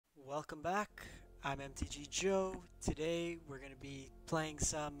Welcome back. I'm MTG Joe. Today we're going to be playing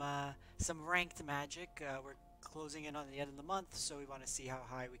some ranked Magic. We're closing in on the end of the month, so we want to see how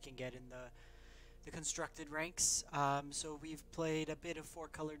high we can get in the constructed ranks. So we've played a bit of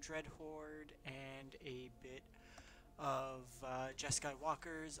 4-color Dread Horde and a bit of Jeskai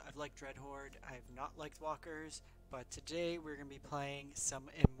Walkers. I've liked Dread Horde. I've not liked Walkers, but today we're going to be playing some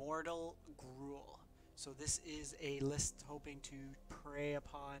Immortal Gruul. So this is a list hoping to prey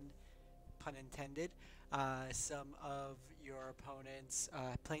upon, pun intended, some of your opponent's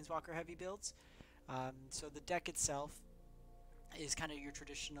Planeswalker heavy builds. So the deck itself is kind of your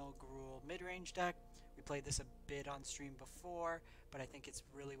traditional Gruul Midrange deck. We played this a bit on stream before, but I think it's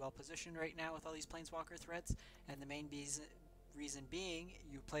really well positioned right now with all these Planeswalker threats, and the main reason being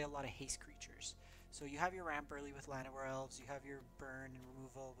you play a lot of haste creatures. So you have your ramp early with Llanowar Elves, you have your burn and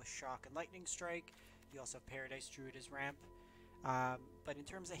removal with Shock and Lightning Strike, you also have Paradise Druid as ramp. But in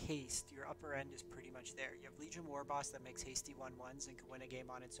terms of haste, your upper end is pretty much there. You have Legion Warboss that makes hasty 1/1s and can win a game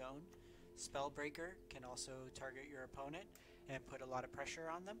on its own. Spellbreaker can also target your opponent and put a lot of pressure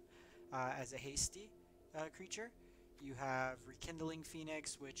on them as a hasty creature. You have Rekindling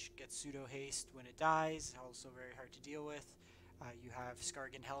Phoenix, which gets pseudo haste when it dies, also very hard to deal with. You have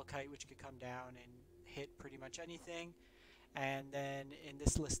Skarrgan Hellkite, which could come down and hit pretty much anything. And then in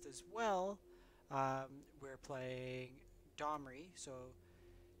this list as well, we're playing Domri. So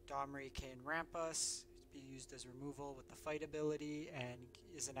Domri can ramp us, be used as removal with the fight ability, and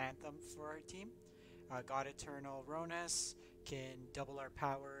is an anthem for our team. God-Eternal Rhonas can double our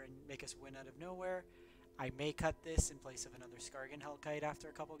power and make us win out of nowhere. I may cut this in place of another Skarrgan Hellkite after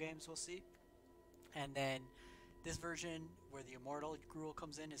a couple games, we'll see. And then this version where the Immortal Gruul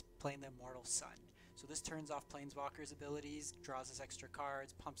comes in is playing the Immortal Sun. So this turns off Planeswalker's abilities, draws us extra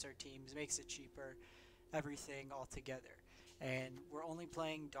cards, pumps our teams, makes it cheaper, everything all together. And we're only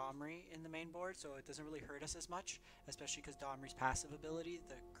playing Domri in the main board, so it doesn't really hurt us as much, especially because Domri's passive ability,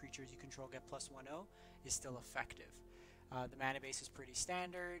 the creatures you control get +1/0, is still effective. The mana base is pretty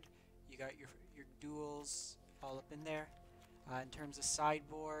standard. You got your duels all up in there. In terms of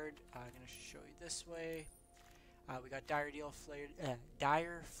sideboard, I'm going to show you this way. We got Dire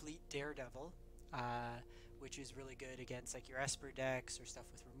Fleet Daredevil, which is really good against like your Esper decks or stuff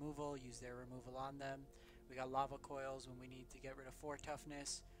with removal. Use their removal on them. We got Lava Coils when we need to get rid of 4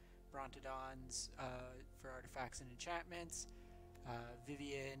 toughness. Brontodons for artifacts and enchantments.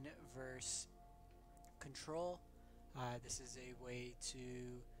 Vivien versus Control. This is a way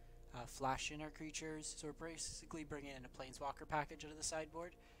to flash in our creatures. So we're basically bringing in a Planeswalker package out of the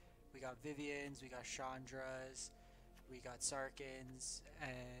sideboard. We got Viviens, we got Chandras, we got Sarkhans,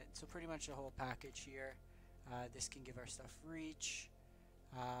 and so pretty much the whole package here. This can give our stuff reach.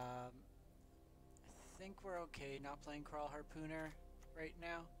 I think we're okay not playing Crawl Harpooner right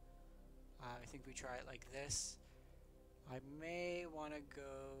now. I think we try it like this. I may want to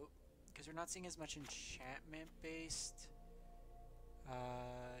go, because we're not seeing as much enchantment based.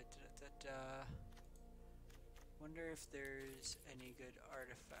 Wonder if there's any good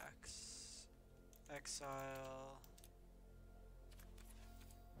artifacts. Exile,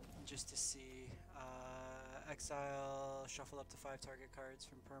 just to see. Exile, shuffle up to 5 target cards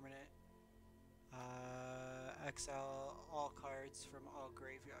from permanent. Exile all cards from all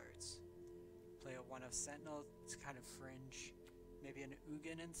graveyards. Play a 1 of Sentinel, it's kind of fringe. Maybe an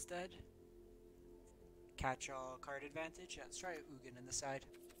Ugin instead. Catch all card advantage. Yeah, let's try Ugin in the side.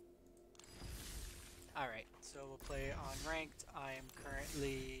 Alright, so we'll play on ranked. I am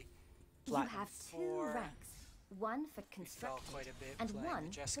currently Platinum 4. You have 2 ranks. One for constructed quite a bit and playing one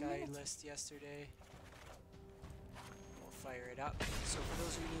the for Jeskai limited. list yesterday. We'll fire it up. So for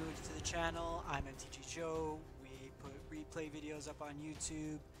those of you new to the channel, I'm MTG Joe. We put replay videos up on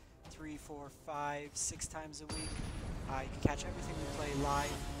YouTube 3, 4, 5, 6 times a week. You can catch everything we play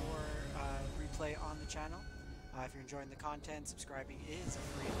live or replay on the channel. If you're enjoying the content, subscribing is a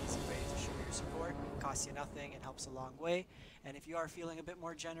free and easy way to show your support. It costs you nothing and helps a long way. And if you are feeling a bit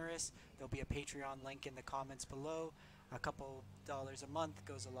more generous, there'll be a Patreon link in the comments below. A couple dollars a month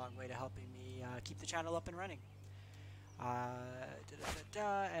goes a long way to helping me keep the channel up and running.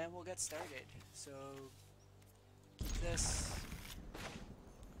 And we'll get started. So keep this.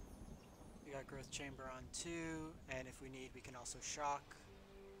 We got Growth Chamber on 2, and if we need, we can also shock.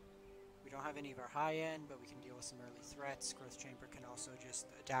 We don't have any of our high end, but we can deal with some early threats. Growth Chamber can also just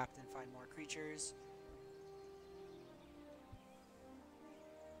adapt and find more creatures.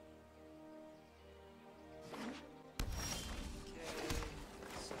 Okay,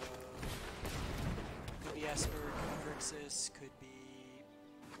 so could be Esper, could be Grixis, could be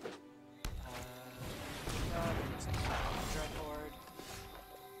Dread Horde.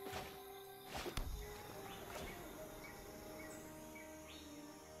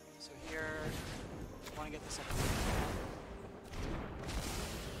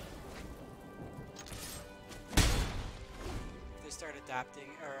 adapting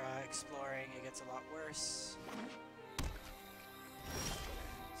or exploring, it gets a lot worse.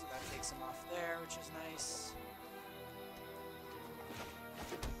 So that takes him off there, which is nice.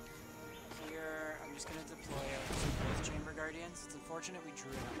 Here, I'm just gonna deploy out 2 Growth Chamber Guardians. It's unfortunate we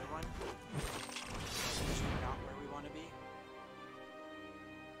drew another one. It's usually not where we want to be.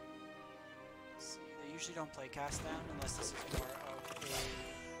 Let's see, they usually don't play Cast Down unless this is more of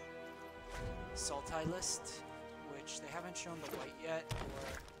a Sultai list, which they haven't shown the white yet, or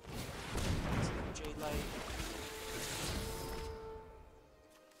Jade Light.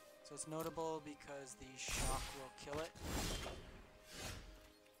 So it's notable because the shock will kill it,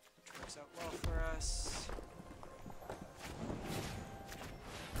 which works out well for us.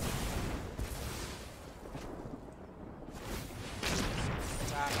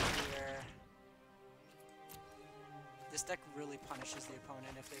 Attack here. This deck really punishes the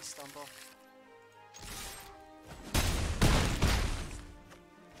opponent if they stumble.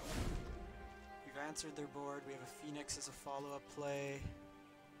 We've answered their board. We have a Phoenix as a follow-up play,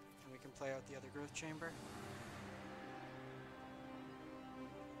 and we can play out the other Growth Chamber.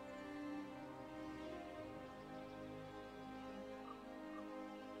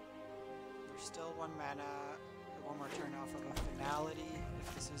 There's still 1 mana, 1 more turn off of a Finality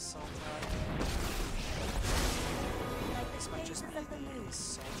if this is Sultai. This might just be the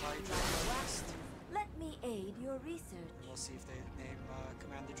Sultai Dreadhorde. Let me aid your research. We'll see if they name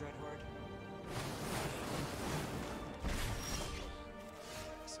Command the Dreadhorde.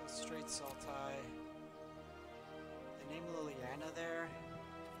 So it's straight Sultai. They name Liliana there.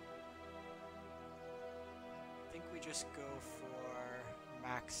 I think we just go for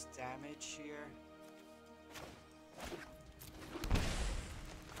max damage here.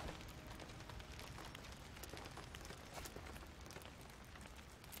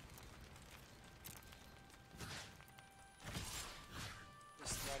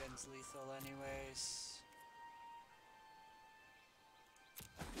 This threatens lethal anyways.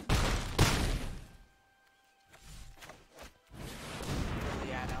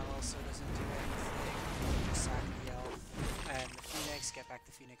 Liliana also doesn't do anything. Just sack the elf. And the Phoenix, get back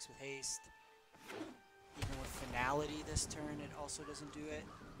the Phoenix with haste. Even with Finality this turn, it also doesn't do it.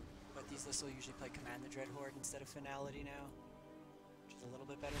 But these lists will usually play Command the Dreadhorde instead of Finality now, which is a little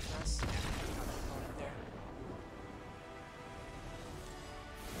bit better for us. Got an opponent there.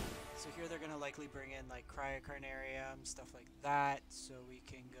 So here they're going to likely bring in like Cryocarnarium, stuff like that, so we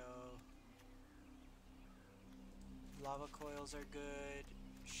can go... Lava Coils are good,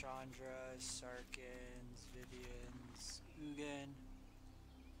 Chandra, Sarkhans, Vivien's, Ugin.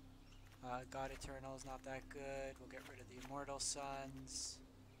 God-Eternal is not that good. We'll get rid of the Immortal Suns.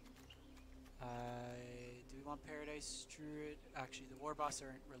 Do we want Paradise Druid? Actually, the Warboss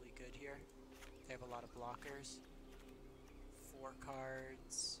aren't really good here. They have a lot of blockers. 4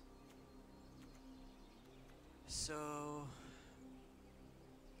 cards. So...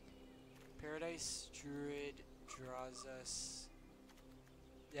 Paradise Druid draws us...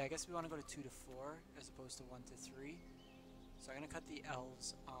 Yeah, I guess we want to go to 2 to 4 as opposed to 1 to 3. So I'm going to cut the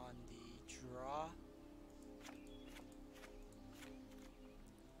elves on the draw.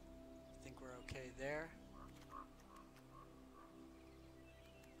 I think we're okay there.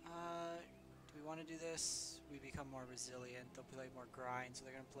 Do we want to do this? We become more resilient. They'll play more grind, so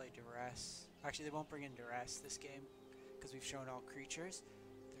they're going to play duress. Actually, they won't bring in duress this game because we've shown all creatures.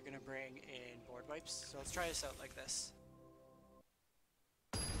 They're going to bring in board wipes. So let's try this out like this.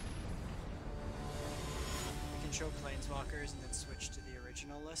 Show Planeswalkers and then switch to the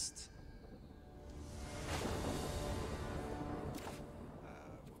original list.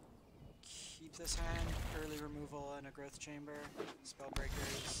 Keep this hand, early removal and a Growth Chamber. Spellbreaker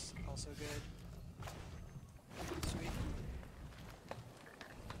is also good. Sweet.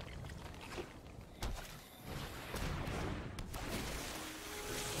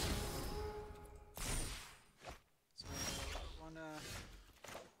 So wanna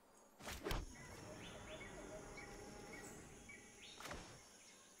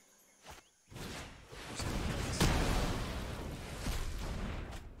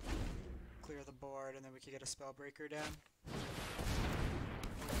board, and then we can get a Spellbreaker down.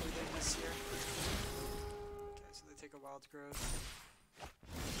 Hopefully they miss here. Okay, so they take a Wild Growth.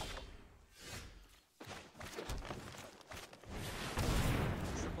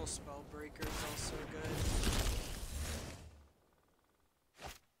 Triple Spellbreaker is also good.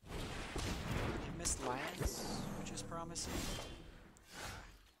 They missed lands, which is promising.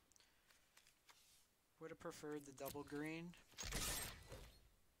 Would have preferred the double green.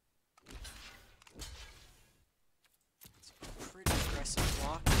 Pretty aggressive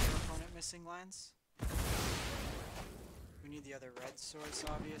block with your opponent missing lands. We We need the other red source,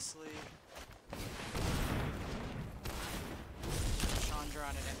 obviously. Chandra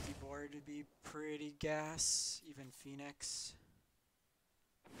on an empty board would be pretty gas, even Phoenix.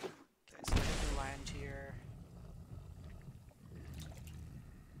 Okay, so we have the land here.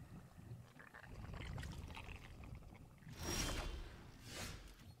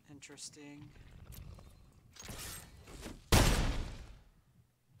 Interesting.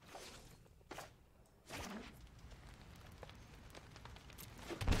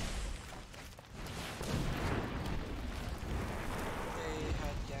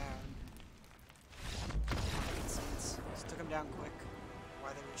 Down quick, why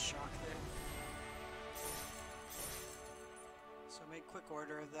they would shock there. So make quick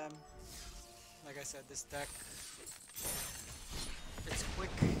order of them. Like I said, this deck, it's quick,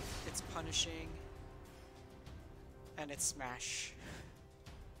 it's punishing, and it's smash.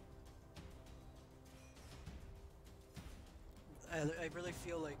 I really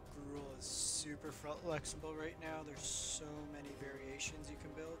feel like Gruul is super flexible right now. There's so many variations you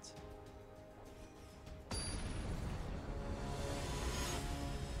can build.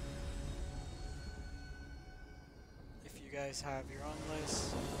 You guys have your own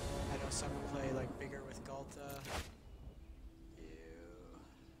list. I know some will play like bigger with Galta.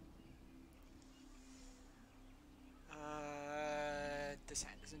 This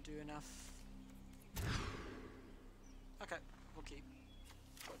hand doesn't do enough. Okay, we'll keep.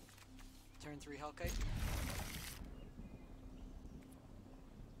 Turn 3 Hellkite.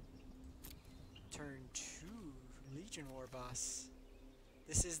 Turn 2 Legion Warboss.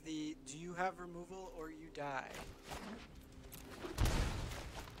 This is the do you have removal or you die?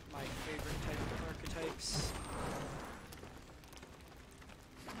 My favorite type of archetypes.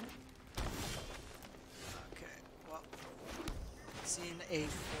 Okay, well, seeing a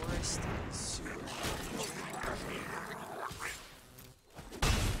forest is super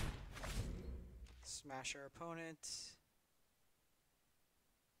smash our opponent.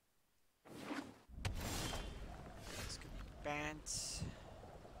 This could be Bant.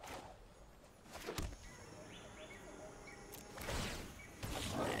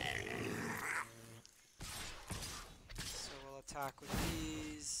 Attack with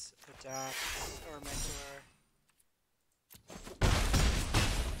these, adapt, or mentor.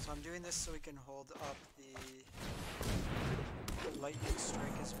 So I'm doing this so we can hold up the lightning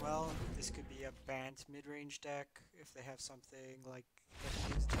strike as well. This could be a Bant mid-range deck if they have something like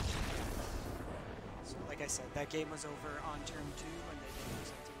so like I said, that game was over on turn 2 when they didn't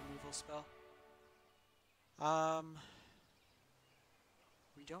use the removal spell.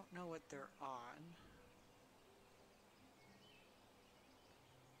 We don't know what they're on.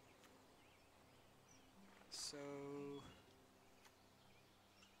 So,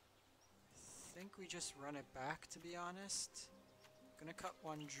 I think we just run it back, to be honest. I'm gonna cut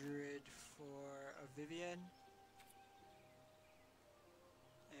 1 Druid for a Vivien.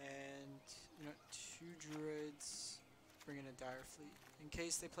 And, you know, 2 Druids, bring in a Dire Fleet. In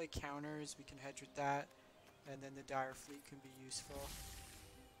case they play counters, we can hedge with that, and then the Dire Fleet can be useful.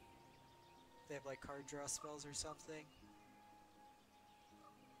 They have like card draw spells or something.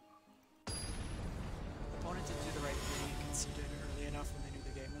 Opponent didn't do the right thing and conceded early enough when they knew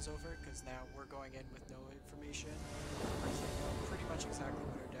the game was over, because now we're going in with no information. We know pretty much exactly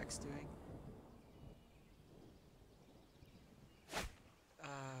what our deck's doing.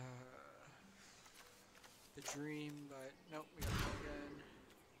 The dream, but nope, we got it again.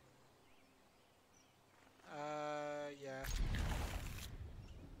 Yeah.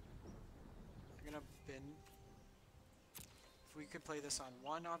 I'm gonna bin. If we could play this on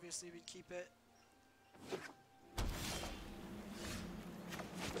 1, obviously we'd keep it.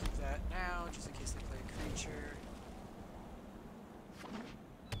 Keep that now, just in case they play a creature.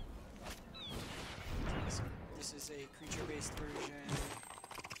 So this is a creature-based version.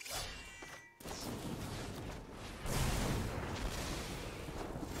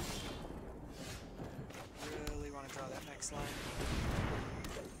 Really want to draw that next line.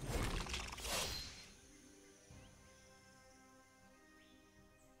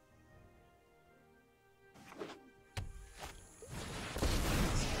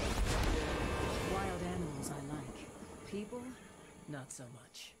 People, not so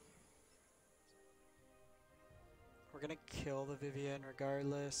much. We're gonna kill the Vivien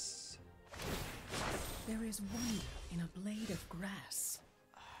regardless. There is wonder in a blade of grass.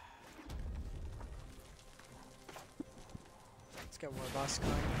 Let's get Warboss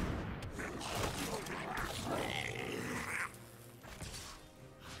going.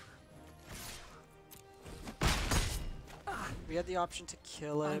 We had the option to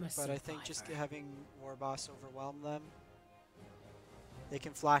kill it, but I think just having Warboss overwhelm them They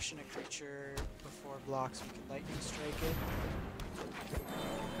can flash in a creature before blocks. We can lightning strike it.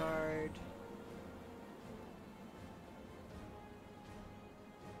 Card.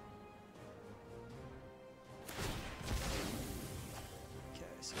 Okay,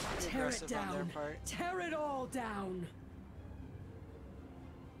 so pretty Tear it aggressive on their down. part. Tear it all down.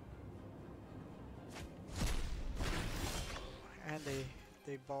 And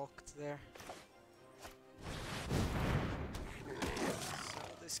they bulked there. So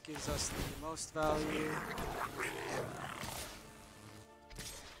this gives us the most value.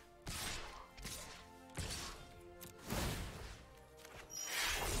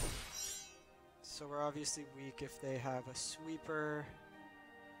 So we're obviously weak if they have a sweeper.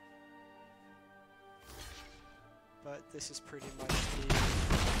 But this is pretty much the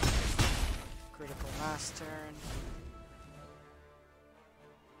critical mass turn.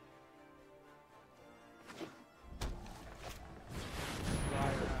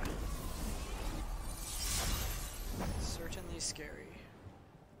 Certainly scary.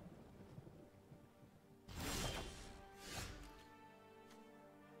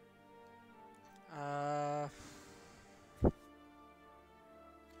 I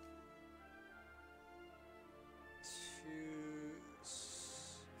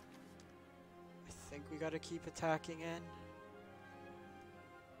think we gotta keep attacking in.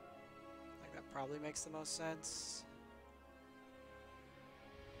 Like that probably makes the most sense.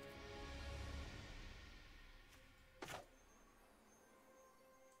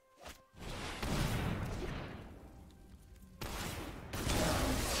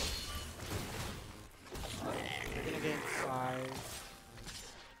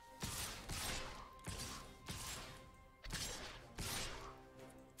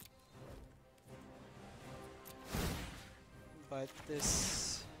 But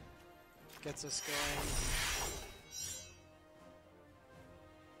this gets us going.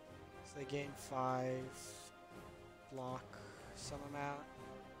 So they gain 5, block some amount.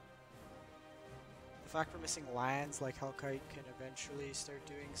 The fact we're missing lands like Hellkite can eventually start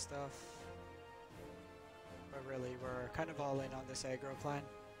doing stuff. But really, we're kind of all in on this aggro plan.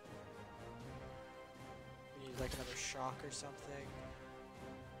 We need like another shock or something.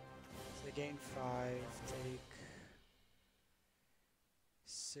 So they gain 5, take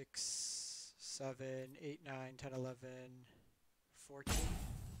 6, 7, 8, 9, 10, 11, 14.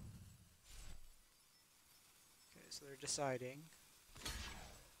 Okay, so they're deciding.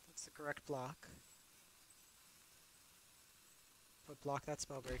 That's the correct block. But block that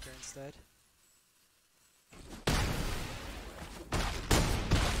Spellbreaker instead.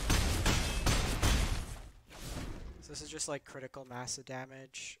 So this is just like critical massive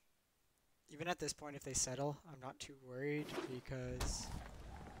damage. Even at this point, if they settle, I'm not too worried because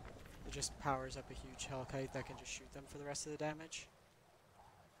it just powers up a huge Hellkite that can just shoot them for the rest of the damage.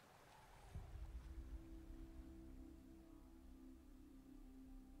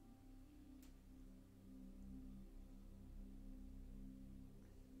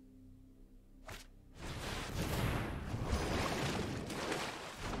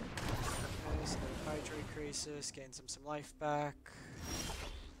 Okay, so Hydrate Crisis gains them some life back.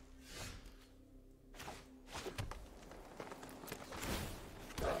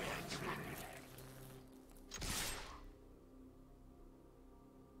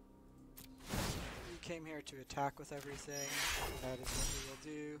 Came here to attack with everything. That is what we will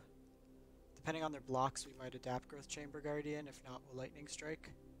do. Depending on their blocks, we might adapt Growth Chamber Guardian. If not, we'll Lightning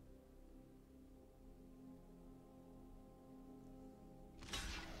Strike.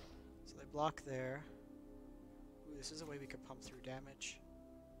 So they block there. Ooh, this is a way we could pump through damage.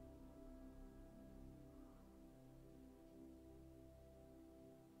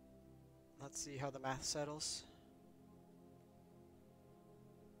 Let's see how the math settles.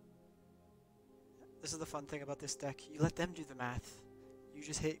 This is the fun thing about this deck. You let them do the math. You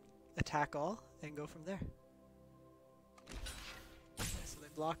just hit attack all and go from there. Okay, so they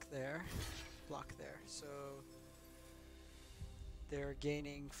block there, block there. So they're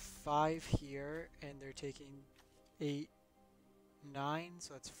gaining 5 here, and they're taking 8, 9,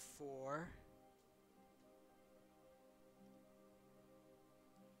 so that's 4.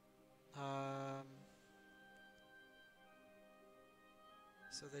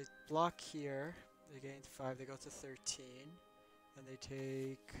 So they block here. They gained 5, they go to 13, then they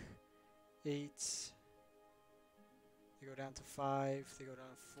take 8, they go down to 5, they go down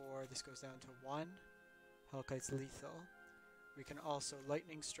to 4, this goes down to 1, Hellkite's lethal. We can also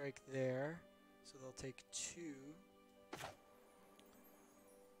Lightning Strike there, so they'll take 2,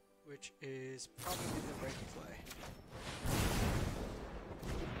 which is probably the right play.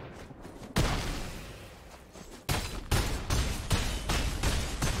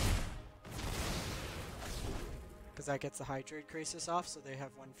 because that gets the Hydroid Crisis off, so they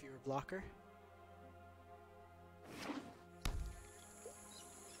have one fewer blocker.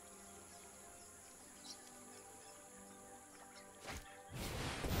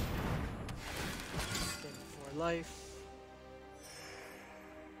 Getting 4 life.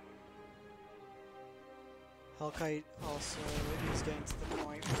 Hellkite also is getting to the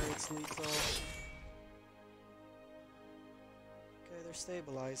point where it's lethal. Okay, they're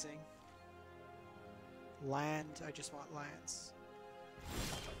stabilizing. Land, I just want lands.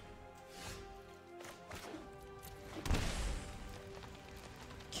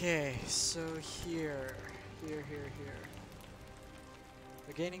 Okay, so here. They're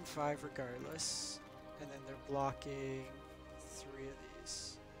gaining 5 regardless, and then they're blocking 3 of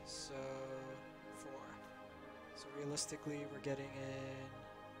these. So 4. So realistically, we're getting in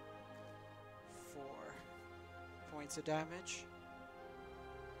 4 points of damage.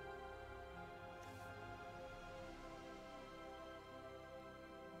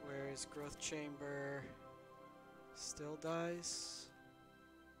 Whereas Growth Chamber still dies.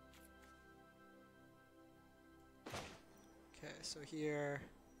 Okay, so here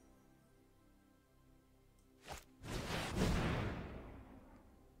we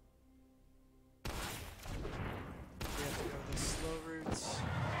have to go the slow route.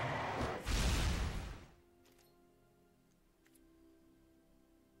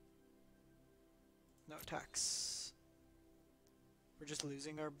 No attacks. We're just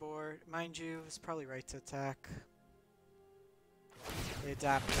losing our board. Mind you, it's probably right to attack. They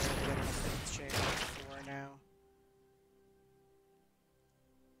adapt it, they get a Chamber 4 now.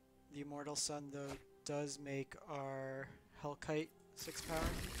 The Immortal Sun, though, does make our Hellkite 6 power.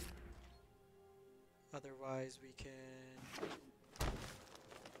 Otherwise, we can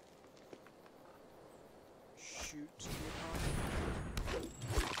shoot the opponent.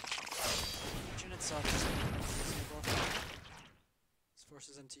 Legion itself is reasonable. This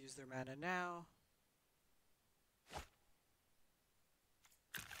forces them to use their mana now.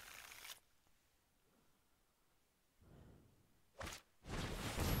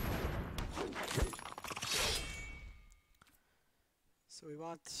 So we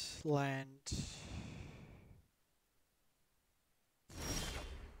want land.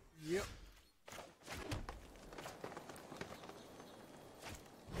 Yep.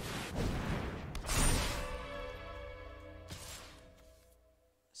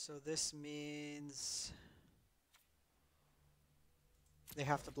 So this means they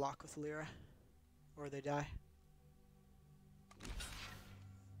have to block with Lyra, or they die.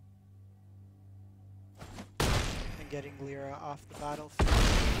 Getting Lyra off the battlefield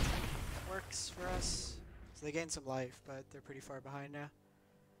works for us. So they gain some life, but they're pretty far behind now.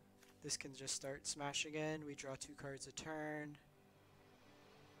 This can just start smashing in. We draw 2 cards a turn.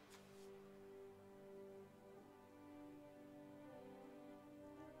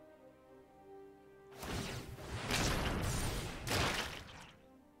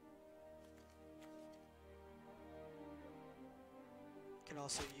 Can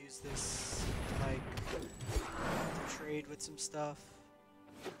also use this like to trade with some stuff.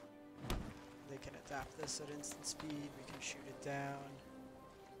 They can adapt this at instant speed. We can shoot it down.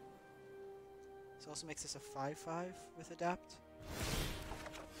 This also makes this a 5/5 with adapt.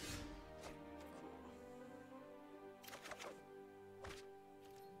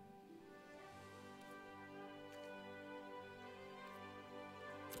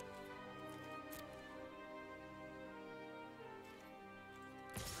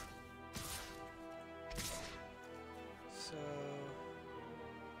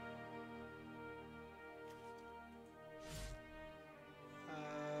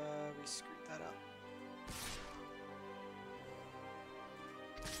 We screwed that up.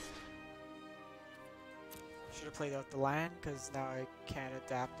 Should have played out the land, because now I can't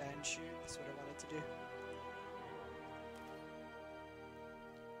adapt and shoot. That's what I wanted to do.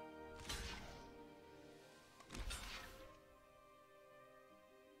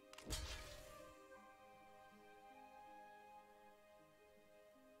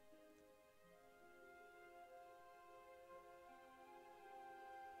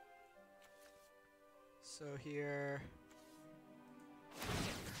 So here,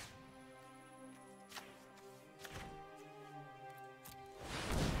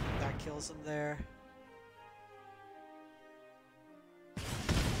 that kills him there.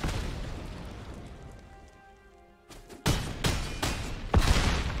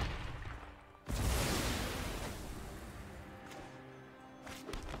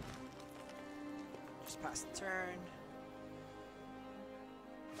 Just pass the turn.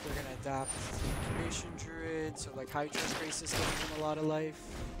 They're gonna adapt the Incubation Druid, so like Hydra's Grace is giving them a lot of life.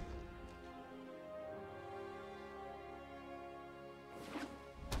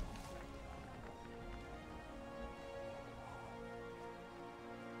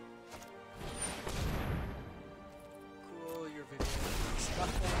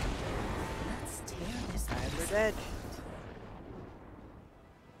 Let's tear this And we're beast dead.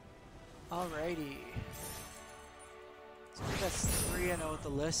 apart. Alrighty. So we got 3-0 with the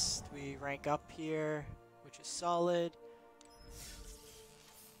list. We rank up here, which is solid.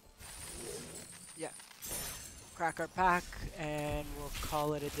 Yeah. Crack our pack, and we'll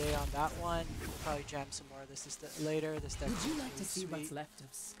call it a day on that one. We'll probably jam some more of this later. This deck Would is you really like to see what's sweet. left of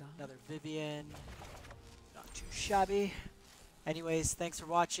Scar? Another Vivien. Not too shabby. Anyways, thanks for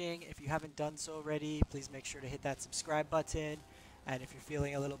watching. If you haven't done so already, please make sure to hit that subscribe button. And if you're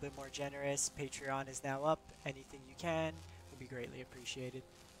feeling a little bit more generous, Patreon is now up. Anything you can would be greatly appreciated.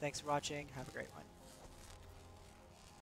 Thanks for watching. Have a great one.